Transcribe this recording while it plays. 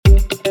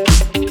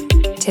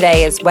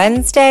Today is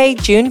Wednesday,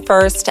 June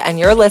 1st, and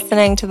you're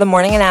listening to the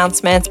morning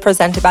announcements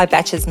presented by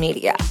Betches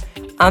Media.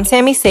 I'm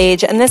Sammy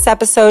Sage, and this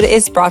episode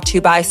is brought to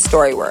you by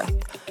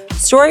Storyworth.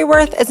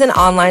 Storyworth is an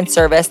online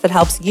service that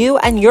helps you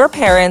and your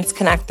parents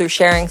connect through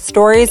sharing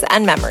stories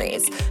and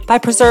memories by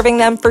preserving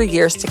them for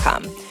years to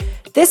come.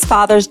 This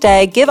Father's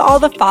Day, give all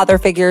the father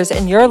figures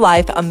in your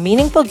life a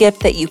meaningful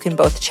gift that you can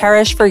both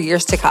cherish for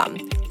years to come.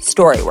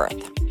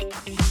 Storyworth.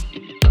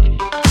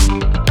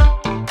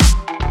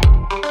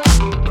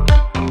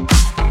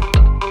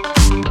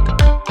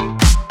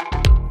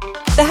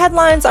 The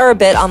headlines are a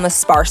bit on the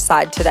sparse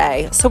side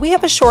today, so we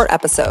have a short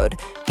episode,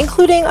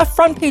 including a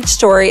front-page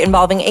story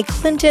involving a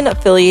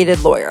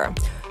Clinton-affiliated lawyer,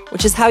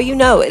 which is how you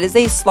know it is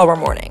a slower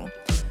morning.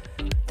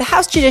 The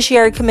House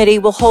Judiciary Committee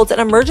will hold an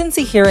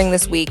emergency hearing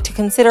this week to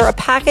consider a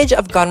package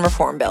of gun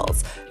reform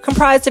bills,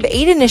 comprised of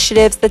 8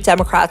 initiatives that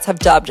Democrats have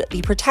dubbed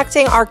the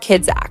Protecting Our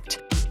Kids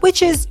Act,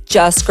 which is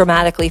just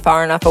grammatically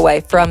far enough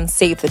away from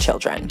Save the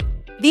Children.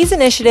 These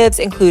initiatives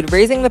include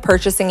raising the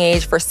purchasing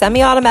age for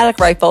semi-automatic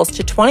rifles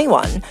to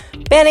 21,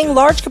 banning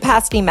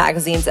large-capacity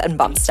magazines and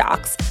bump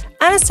stocks,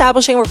 and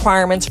establishing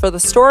requirements for the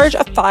storage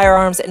of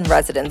firearms in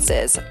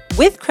residences,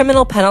 with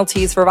criminal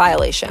penalties for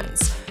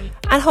violations,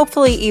 and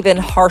hopefully even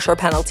harsher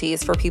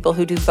penalties for people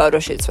who do photo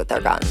shoots with their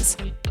guns.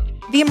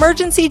 The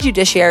Emergency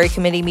Judiciary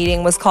Committee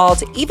meeting was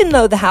called even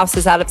though the House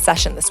is out of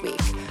session this week,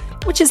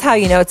 which is how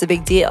you know it's a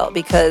big deal,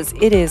 because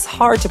it is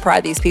hard to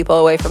pry these people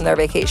away from their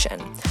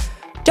vacation.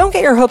 Don't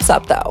get your hopes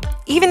up, though.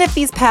 Even if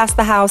these pass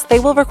the House, they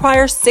will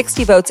require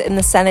 60 votes in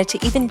the Senate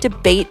to even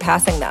debate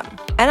passing them.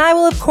 And I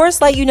will, of course,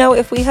 let you know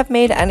if we have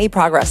made any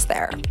progress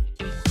there.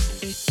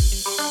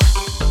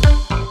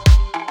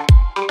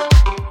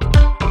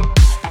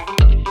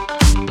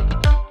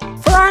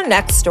 For our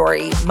next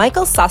story,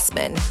 Michael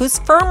Sussman, whose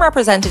firm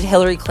represented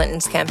Hillary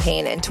Clinton's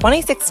campaign in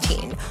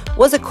 2016,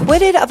 was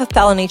acquitted of a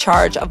felony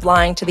charge of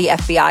lying to the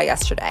FBI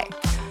yesterday.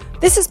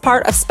 This is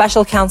part of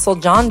Special Counsel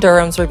John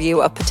Durham's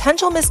review of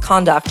potential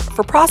misconduct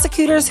for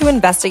prosecutors who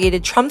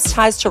investigated Trump's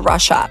ties to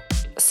Russia.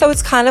 So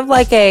it's kind of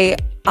like a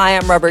I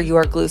am rubber, you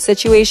are glue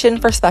situation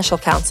for special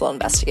counsel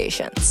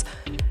investigations.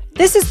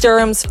 This is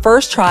Durham's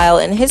first trial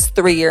in his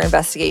 3-year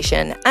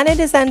investigation, and it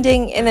is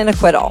ending in an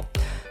acquittal.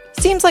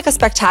 Seems like a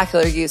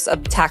spectacular use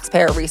of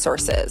taxpayer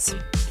resources.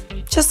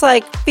 Just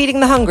like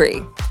feeding the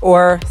hungry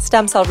or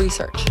stem cell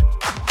research.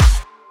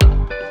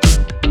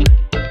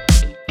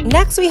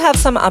 Next, we have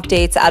some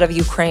updates out of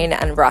Ukraine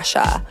and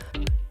Russia.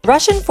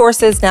 Russian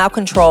forces now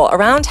control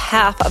around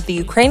half of the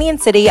Ukrainian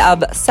city of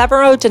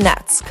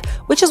Severodonetsk,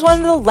 which is one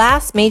of the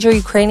last major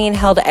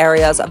Ukrainian-held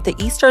areas of the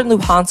eastern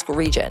Luhansk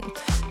region.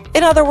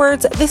 In other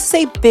words, this is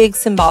a big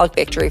symbolic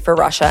victory for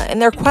Russia in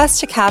their quest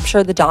to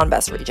capture the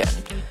Donbas region.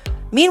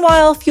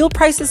 Meanwhile, fuel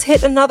prices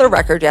hit another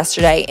record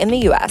yesterday in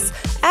the US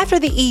after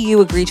the EU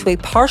agreed to a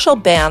partial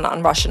ban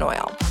on Russian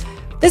oil.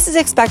 This is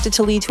expected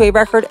to lead to a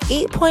record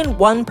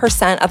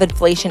 8.1% of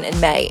inflation in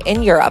May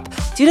in Europe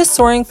due to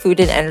soaring food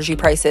and energy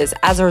prices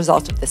as a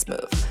result of this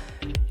move.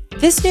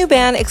 This new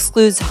ban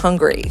excludes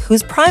Hungary,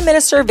 whose Prime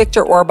Minister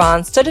Viktor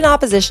Orban stood in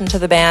opposition to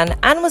the ban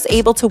and was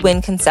able to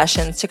win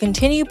concessions to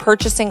continue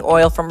purchasing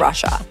oil from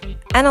Russia,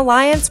 an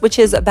alliance which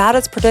is about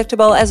as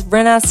predictable as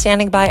Rinna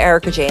standing by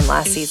Erika Jayne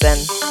last season.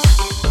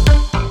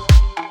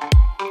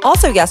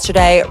 Also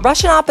yesterday,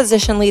 Russian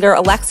opposition leader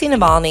Alexei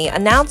Navalny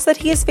announced that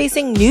he is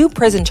facing new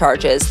prison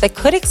charges that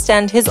could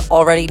extend his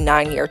already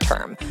 9-year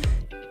term.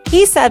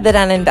 He said that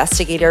an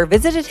investigator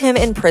visited him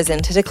in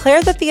prison to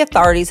declare that the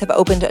authorities have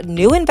opened a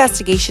new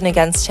investigation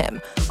against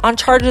him on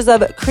charges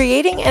of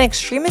creating an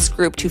extremist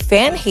group to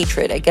fan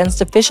hatred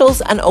against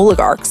officials and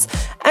oligarchs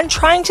and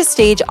trying to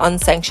stage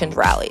unsanctioned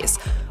rallies,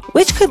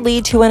 which could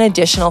lead to an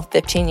additional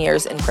 15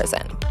 years in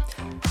prison.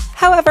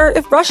 However,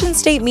 if Russian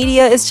state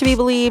media is to be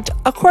believed,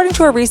 according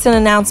to a recent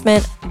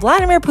announcement,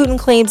 Vladimir Putin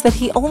claims that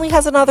he only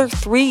has another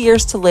 3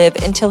 years to live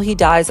until he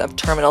dies of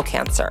terminal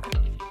cancer.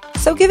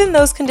 So given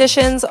those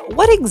conditions,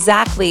 what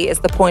exactly is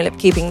the point of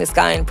keeping this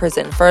guy in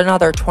prison for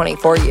another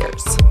 24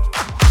 years?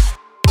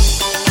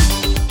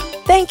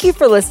 Thank you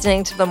for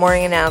listening to the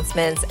morning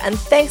announcements, and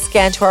thanks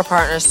again to our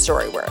partners,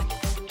 Storyworth.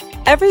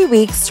 Every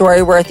week,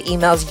 Storyworth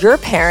emails your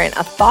parent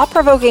a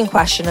thought-provoking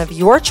question of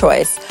your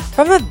choice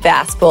from a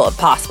vast pool of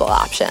possible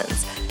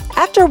options.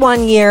 After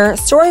 1 year,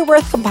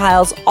 Storyworth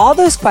compiles all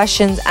those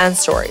questions and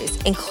stories,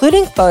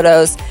 including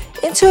photos,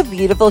 into a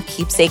beautiful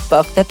keepsake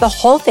book that the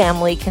whole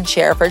family can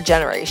share for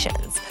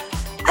generations.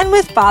 And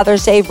with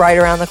Father's Day right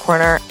around the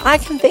corner, I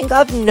can think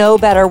of no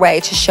better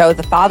way to show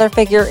the father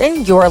figure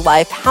in your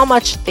life how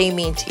much they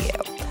mean to you.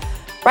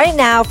 Right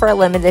now, for a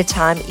limited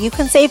time, you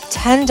can save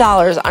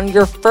 $10 on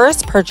your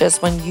first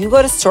purchase when you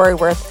go to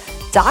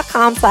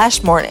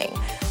storyworth.com/morning.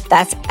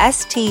 That's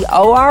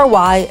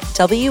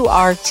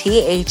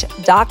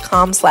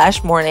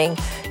STORYWRTH.com/morning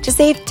to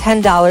save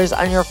 $10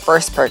 on your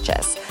first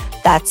purchase.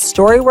 That's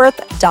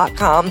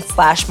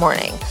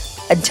storyworth.com/morning.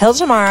 Until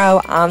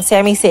tomorrow, I'm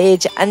Sammy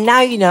Sage, and now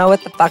you know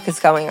what the fuck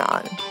is going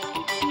on.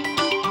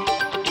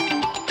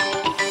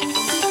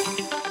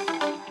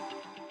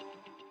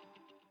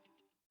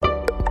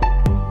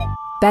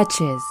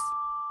 Betches.